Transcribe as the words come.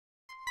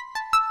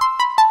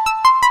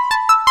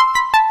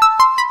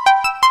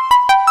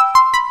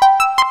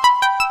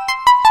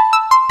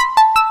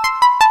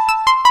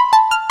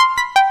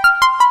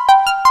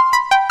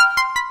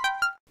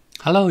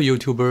Hello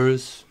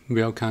YouTubers,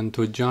 welcome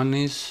to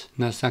Johnny's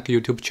NetSec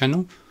YouTube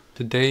channel.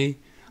 Today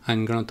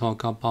I'm going to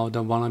talk about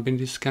the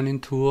vulnerability scanning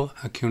tool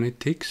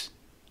Acunetix.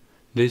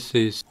 This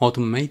is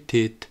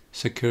automated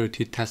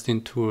security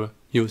testing tool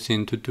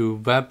using to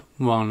do web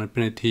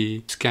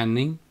vulnerability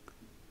scanning.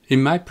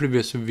 In my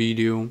previous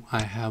video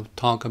I have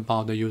talked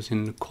about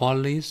using the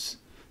Qualys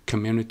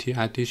community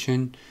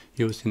edition,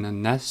 using the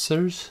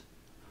NetSec,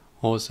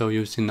 also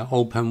using the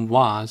Open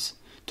WAF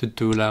to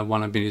do the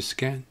vulnerability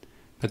scan.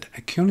 But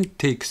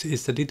Acunetix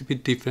is a little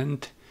bit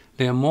different.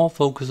 They are more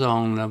focused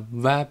on the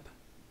web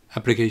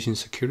application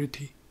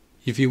security.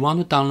 If you want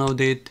to download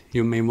it,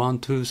 you may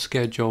want to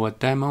schedule a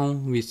demo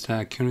with the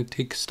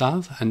Acunetix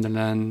stuff and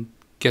then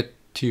get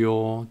to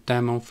your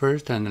demo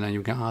first, and then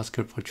you can ask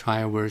for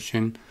trial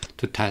version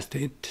to test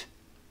it.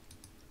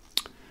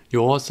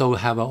 You also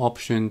have an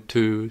option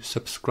to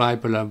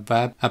subscribe to the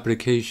web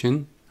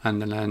application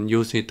and then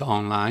use it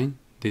online.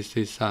 This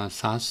is a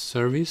SaaS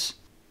service.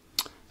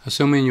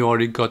 Assuming you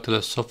already got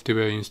the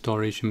software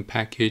installation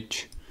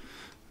package,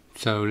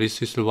 so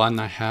this is the one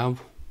I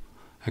have,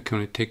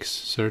 Acunetix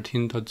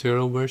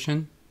 13.0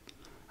 version.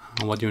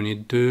 What you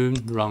need to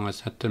do, run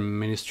as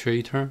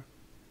administrator.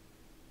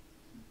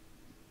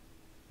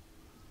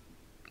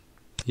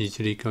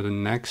 Easily go to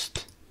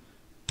next,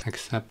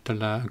 accept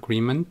the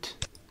agreement.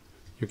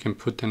 You can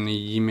put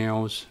any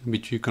emails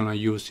which you're gonna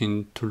use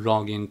to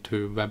log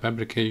into web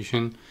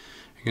application.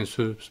 You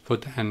can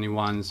put any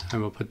ones. I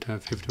will put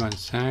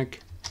 51sec.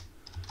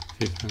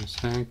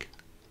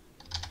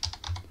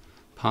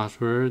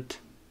 Password.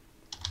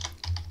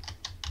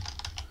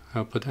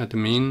 I'll put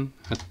admin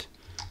at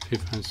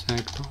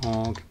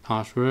 51sec.org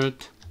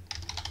password.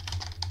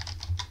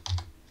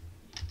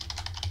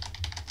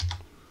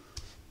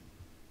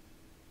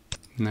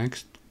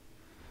 Next,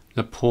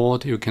 the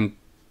port you can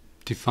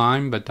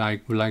define, but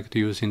I would like to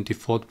use in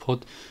default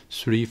port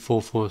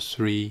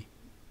 3443.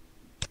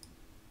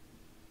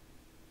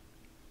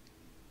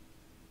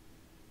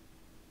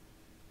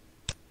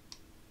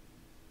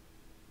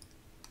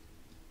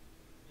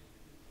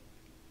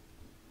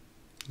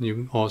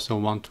 You also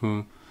want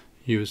to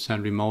use a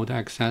remote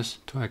access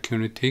to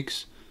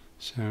Acunetix.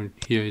 So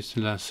here is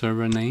the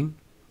server name,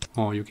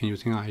 or you can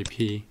use an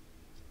IP.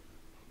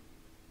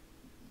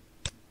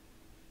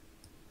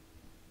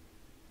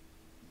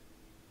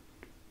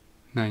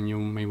 Then you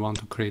may want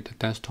to create a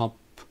desktop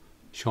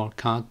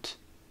shortcut.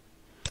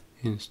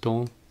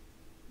 Install.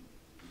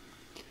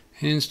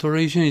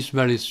 Installation is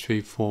very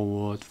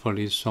straightforward for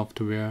this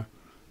software.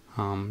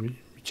 You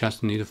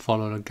just need to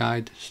follow the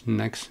guide.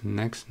 Next.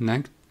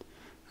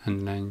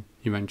 And then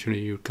eventually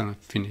you're gonna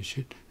finish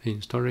it, the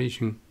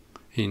installation,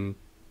 in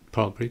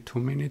probably 2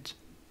 minutes.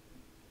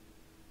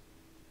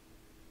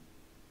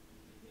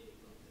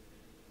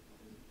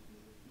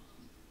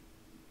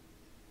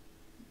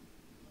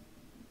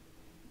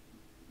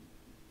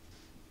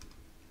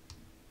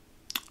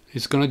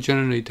 It's gonna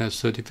generate a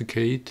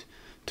certificate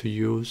to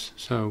use,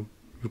 so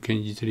you can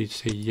easily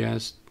say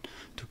yes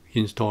to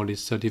install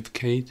this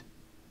certificate.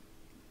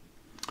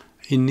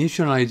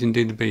 Initializing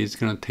database is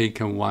gonna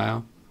take a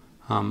while.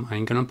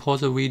 I'm gonna pause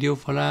the video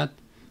for that,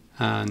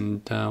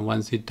 and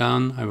once it's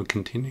done, I will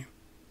continue.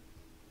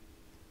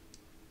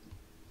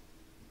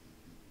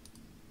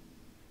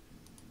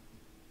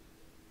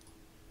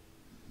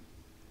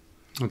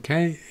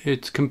 Okay,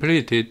 it's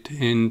completed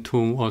in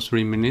 2 or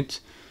 3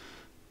 minutes.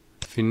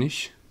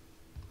 Finish.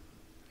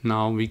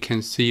 Now we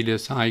can see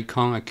this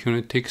icon,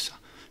 Acunetix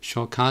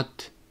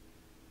shortcut,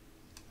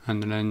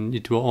 and then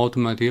it will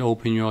automatically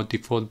open your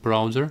default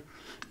browser.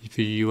 If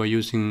you are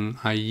using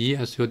IE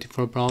as your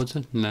default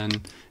browser,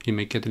 then you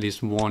may get this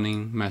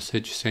warning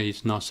message say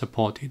it's not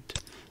supported.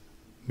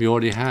 We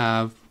already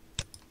have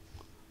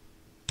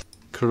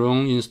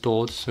Chrome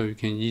installed, so you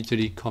can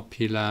easily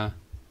copy the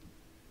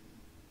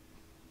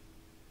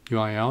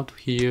URL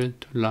here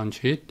to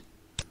launch it.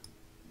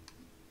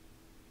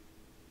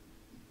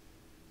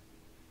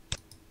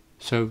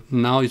 So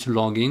now it's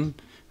login.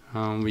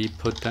 We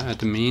put the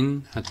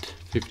admin at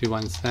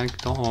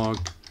 51sec.org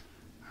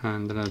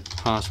and the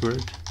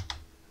password.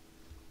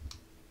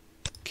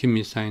 Keep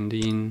me signed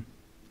in.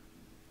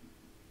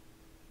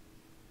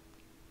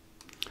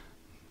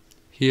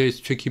 Here is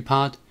tricky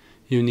part.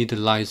 You need a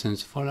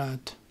license for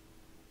that.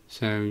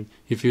 So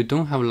if you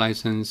don't have a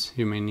license,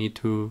 you may need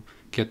to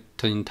get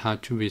in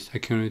touch with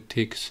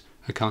Acunetix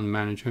account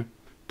manager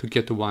to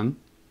get one.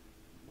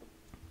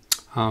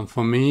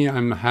 For me,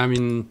 I'm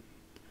having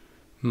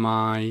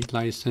my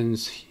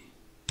license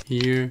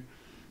here.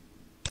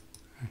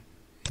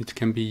 It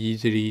can be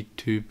easily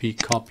to be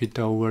copied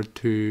over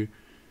to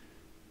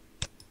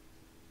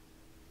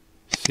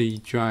C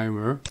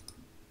driver.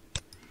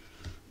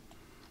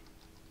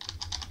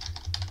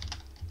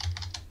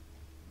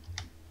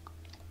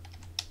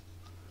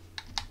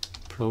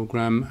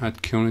 Program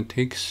at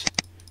Acunetix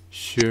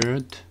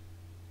shared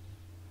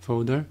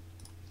folder.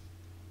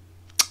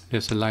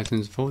 There's a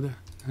license folder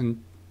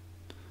and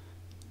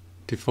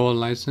default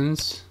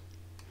license.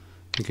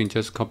 You can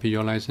just copy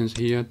your license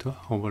here to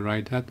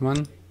override that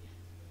one.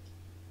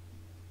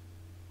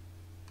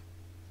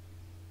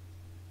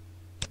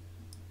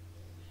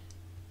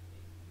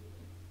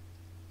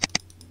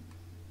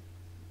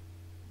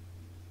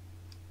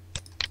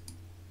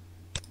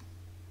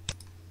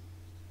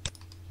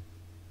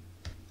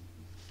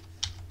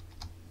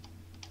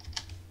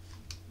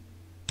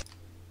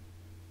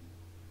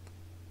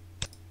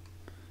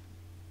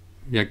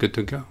 we are good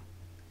to go.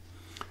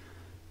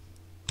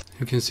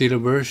 You can see the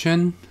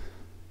version.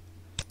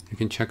 You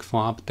can check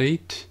for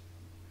update.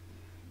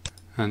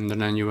 And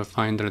then you will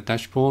find the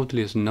dashboard.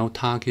 There's no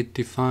target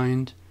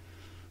defined.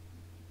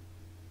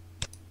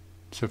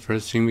 So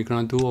first thing we're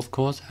gonna do, of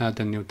course,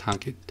 add a new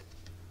target.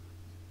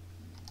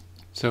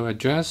 So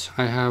address,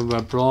 I have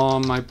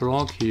my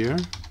blog here,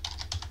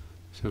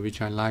 so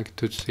which I like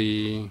to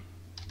see.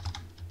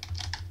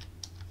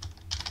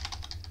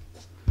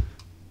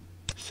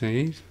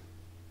 Save.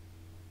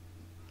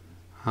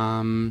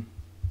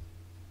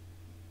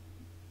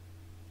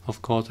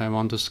 Of course, I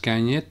want to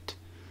scan it.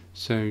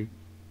 So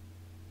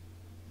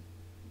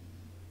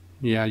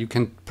yeah, you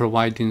can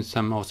provide in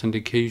some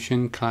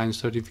authentication, client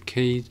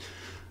certificate,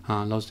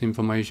 lots of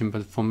information.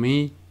 But for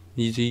me,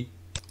 easy,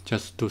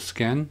 just to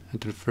scan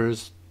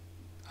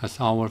as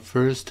our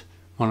first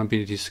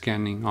vulnerability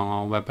scanning on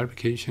our web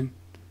application.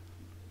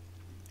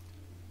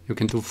 You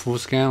can do full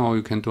scan, or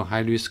you can do high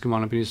risk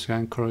vulnerability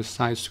scan,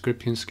 cross-site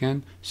scripting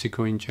scan,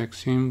 SQL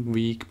injection,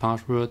 weak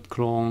password,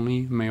 crawl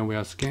only,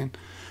 malware scan.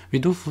 We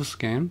do full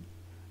scan,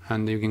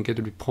 and you can get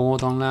a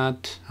report on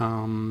that.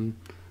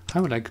 I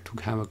would like to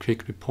have a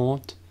quick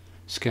report,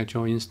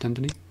 schedule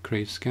instantly,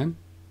 create scan.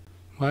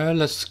 While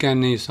the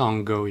scan is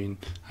ongoing,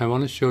 I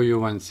want to show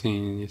you one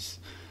thing. Is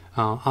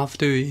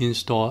after you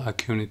install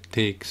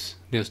Acunetix,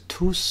 there's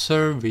two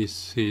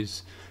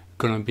services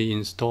gonna be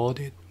installed.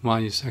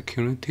 One is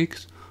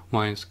Acunetix,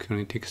 one is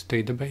Acunetix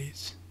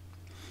database.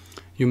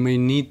 You may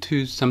need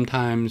to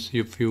sometimes,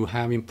 if you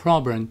having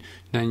problem,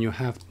 then you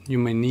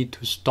may need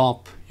to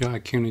stop your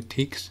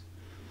Acunetix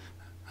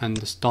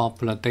and stop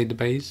the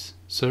database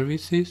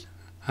services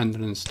and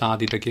then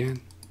start it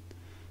again.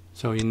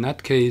 So in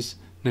that case,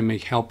 they may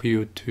help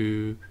you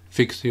to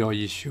fix your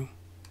issue.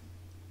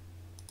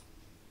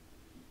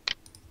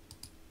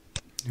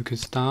 You can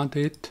start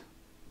it.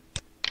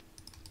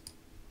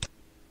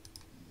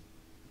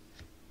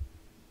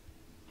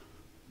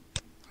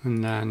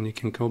 And then you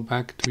can go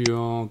back to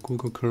your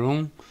Google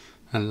Chrome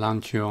and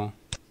launch your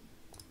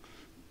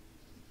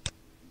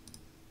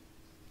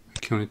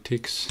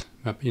Acunetix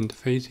web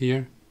interface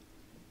here.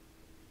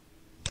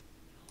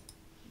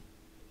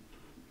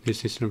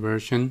 This is the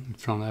version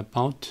from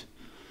about.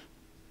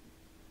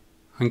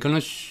 I'm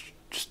gonna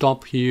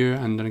stop here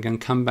and then again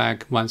come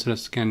back once the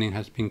scanning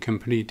has been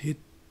completed.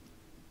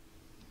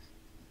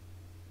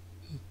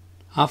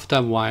 After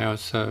a while,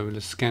 so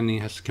the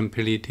scanning has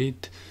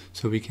completed,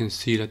 so we can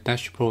see the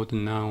dashboard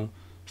now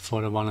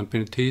for the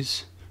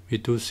vulnerabilities. We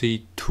do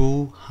see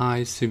 2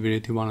 high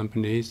severity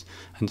vulnerabilities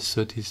and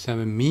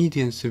 37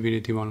 medium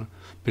severity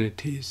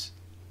vulnerabilities,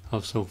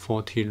 also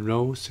 40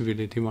 low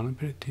severity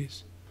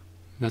vulnerabilities.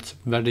 That's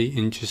very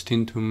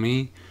interesting to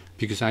me,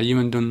 because I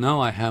even don't know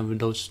I have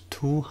those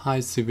 2 high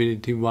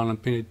severity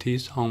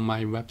vulnerabilities on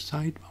my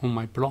website, on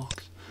my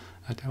blogs.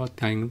 I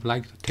would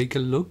like to take a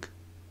look.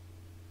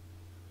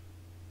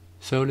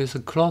 So there's a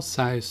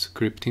cross-site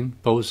scripting,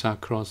 both are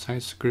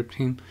cross-site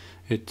scripting.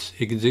 It's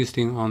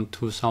existing on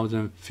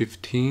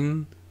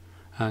 2015,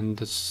 and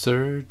the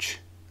search.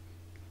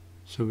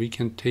 So we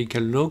can take a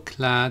look at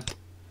that.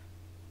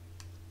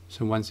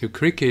 So once you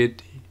click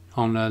it,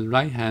 on the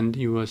right hand,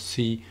 you will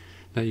see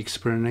the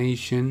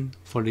explanation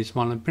for this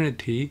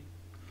vulnerability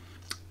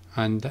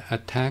and the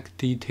attack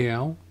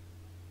detail.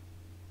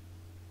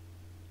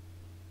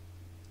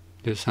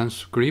 There's some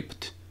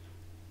script.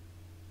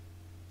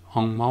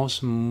 On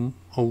mouse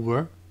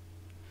over,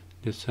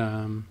 there's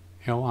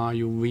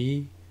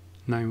LRUV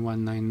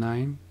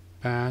 9199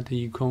 bad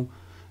equal.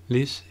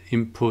 This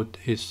input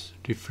is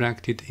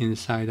reflected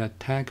inside a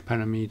tag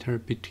parameter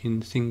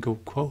between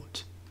single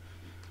quotes.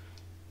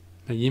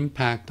 The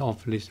impact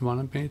of this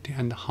vulnerability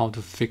and how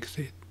to fix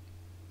it.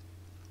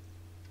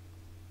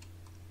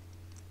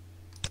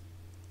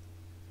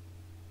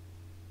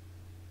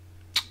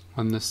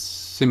 And the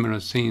similar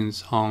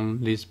things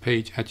on this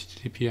page,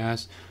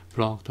 https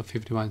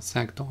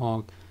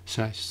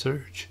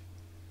blog.51sec.org/search.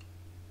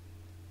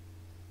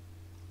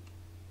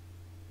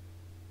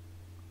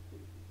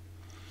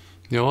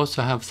 They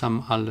also have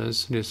some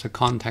others. There's a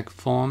contact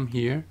form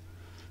here,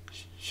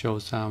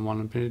 shows some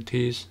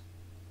vulnerabilities.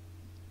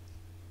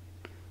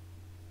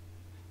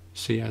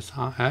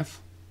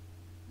 CSRF.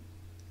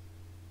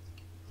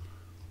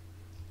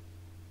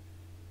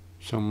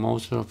 So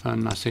most of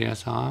them are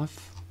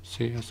CSRF,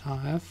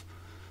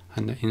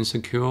 and the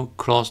insecure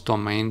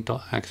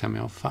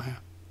cross-domain.xml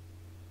file.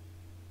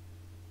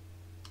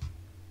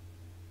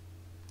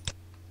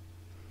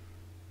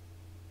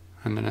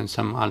 And then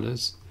some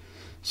others.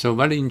 So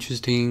very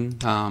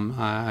interesting.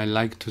 I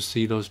like to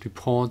see those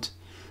reports.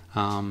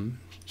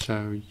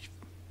 So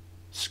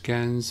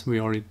scans we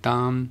already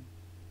done.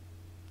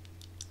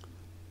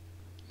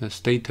 The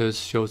status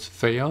shows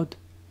failed.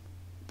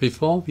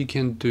 Before we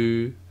can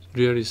do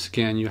really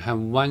scan, you have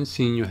one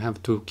thing you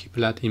have to keep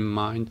that in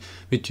mind,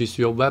 which is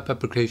your web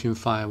application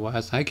firewall.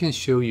 As I can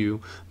show you,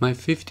 my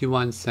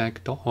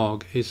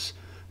 51sec.org is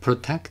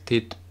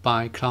protected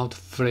by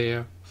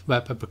Cloudflare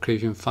web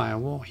application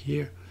firewall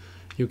here.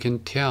 You can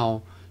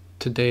tell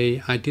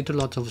today I did a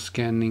lot of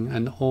scanning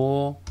and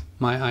all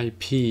my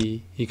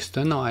IP,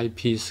 external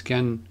IP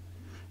scan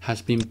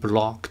has been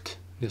blocked.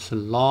 There's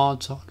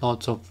lots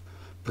of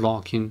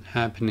blocking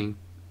happening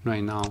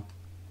right now.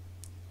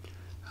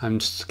 I'm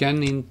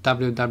scanning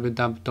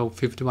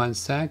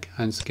www.51sec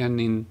and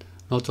scanning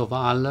lots of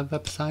other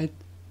websites,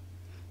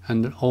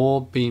 and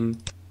all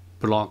being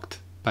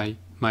blocked by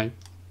my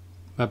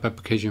web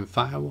application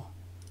firewall.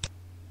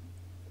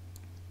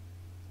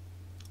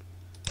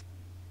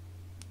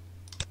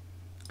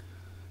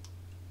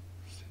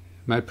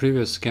 My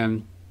previous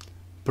scan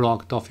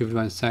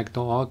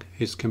block.51sec.org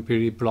is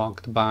completely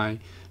blocked by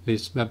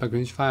this web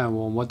application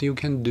firewall. What you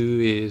can do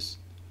is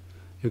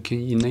you can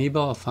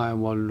enable a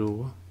firewall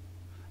rule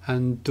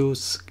and do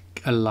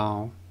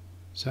allow.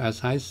 So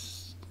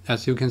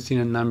as you can see,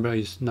 the number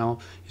is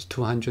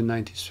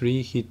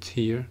 293 hits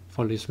here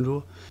for this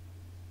rule.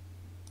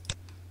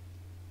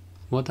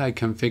 What I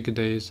configured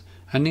is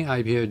any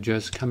IP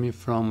address coming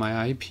from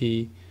my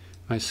IP,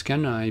 my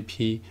scanner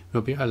IP,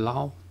 will be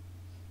allowed.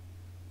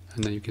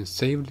 And then you can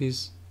save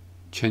these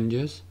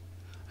changes,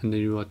 and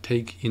then you will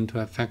take into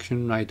effect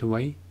right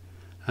away.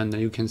 And then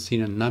you can see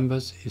the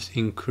numbers is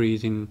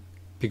increasing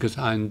because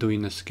I'm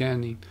doing the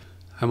scanning.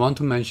 I want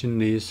to mention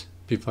this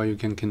before you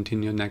can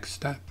continue next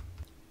step.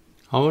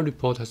 Our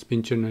report has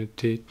been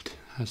generated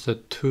as a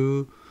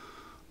two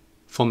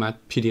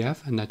format,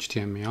 PDF and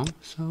HTML,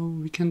 so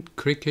we can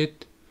click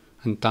it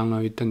and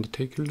download it and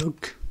take a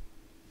look.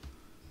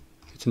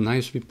 It's a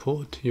nice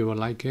report, you will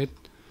like it.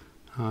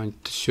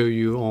 To show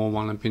you all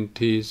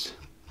vulnerabilities.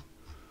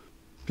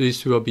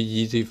 This will be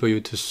easy for you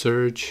to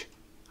search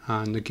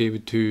and give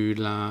it to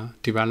the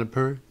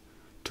developer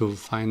to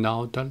find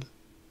out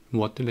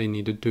what they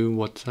need to do,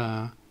 what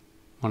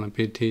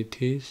vulnerability it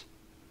is.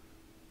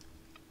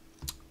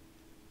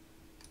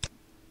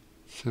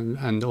 So,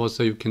 and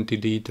also you can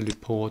delete the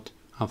report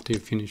after you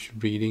finish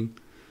reading.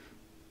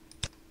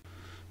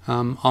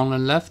 On the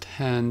left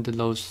hand,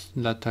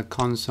 that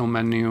console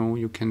menu,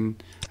 you can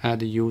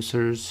add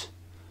users.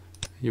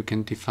 You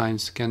can define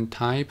scan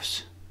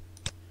types,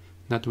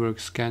 network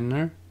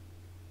scanner,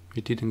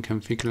 we didn't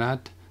configure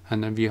that,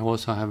 and then we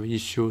also have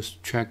issues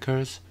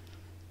trackers,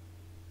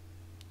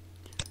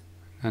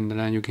 and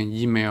then you can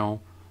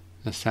email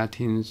the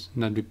settings,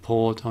 the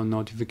report or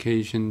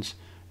notifications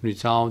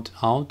result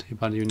out,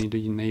 but you need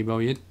to enable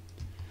it.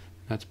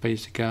 That's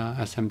basic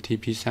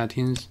SMTP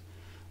settings,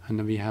 and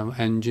then we have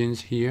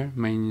engines here,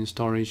 main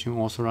installation,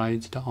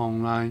 authorized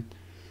online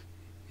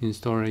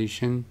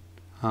installation.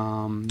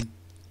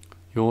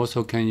 You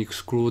also can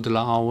exclude the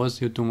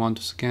hours you don't want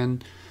to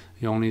scan.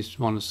 You only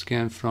want to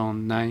scan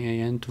from 9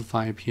 AM to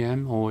 5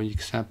 PM or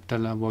except the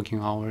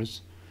working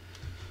hours.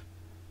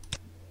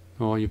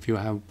 Or if you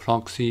have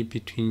proxy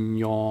between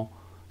your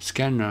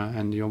scanner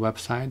and your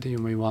website, you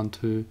may want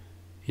to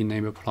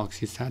enable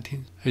proxy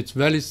settings. It's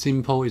very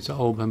simple, it's an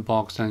open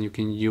box and you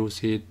can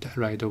use it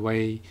right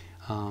away,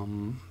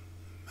 and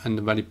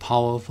very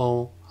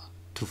powerful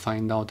to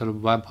find out the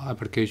web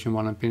application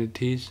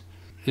vulnerabilities.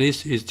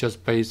 This is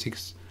just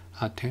basics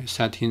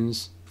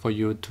settings for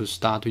you to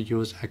start to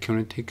use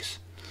Acunetix.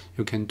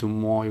 You can do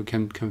more, you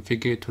can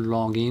configure it to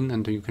log in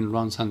and you can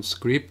run some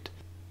script,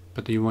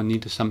 but you will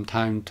need some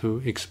time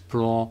to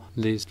explore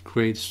this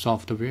great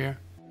software.